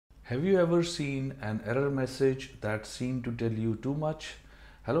Have you ever seen an error message that seemed to tell you too much?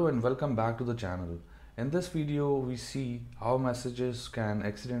 Hello and welcome back to the channel. In this video, we see how messages can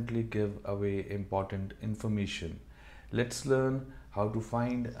accidentally give away important information. Let's learn how to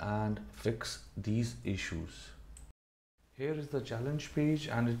find and fix these issues. Here is the challenge page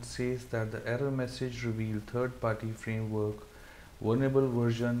and it says that the error message revealed third-party framework vulnerable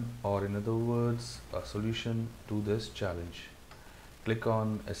version, or in other words, a solution to this challenge. Click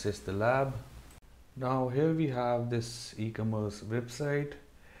on Assess the Lab. Now here we have this e-commerce website.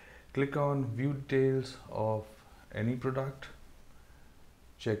 Click on View Details of any product.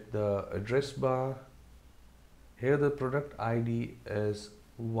 Check the address bar. Here the product ID is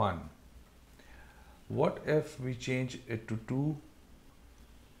 1. What if we change it to 2?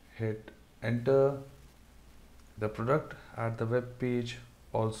 Hit enter. The product at the web page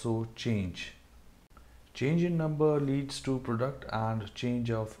also change. Change in number leads to product and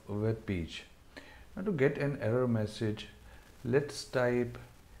change of web page. Now to get an error message, let's type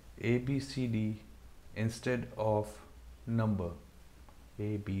ABCD instead of number.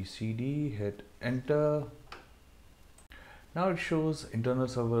 ABCD, hit enter. Now it shows internal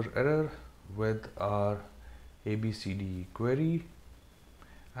server error with our ABCD query.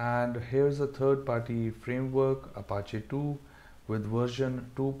 And here's a third-party framework, Apache 2 with version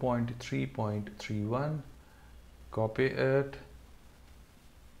 2.3.31. Copy it,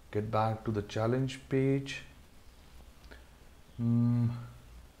 get back to the challenge page,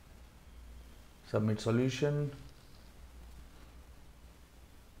 submit solution,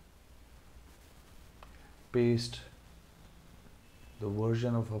 paste the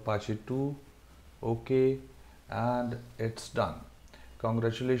version of Apache 2, OK, and it's done.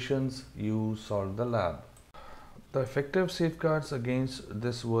 Congratulations, you solved the lab. The effective safeguards against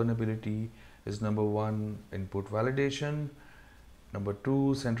this vulnerability is number 1, input validation, number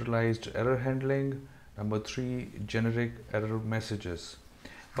 2, centralized error handling, number 3, generic error messages.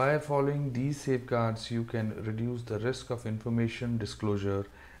 By following these safeguards, you can reduce the risk of information disclosure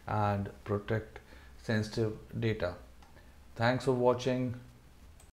and protect sensitive data. Thanks for watching.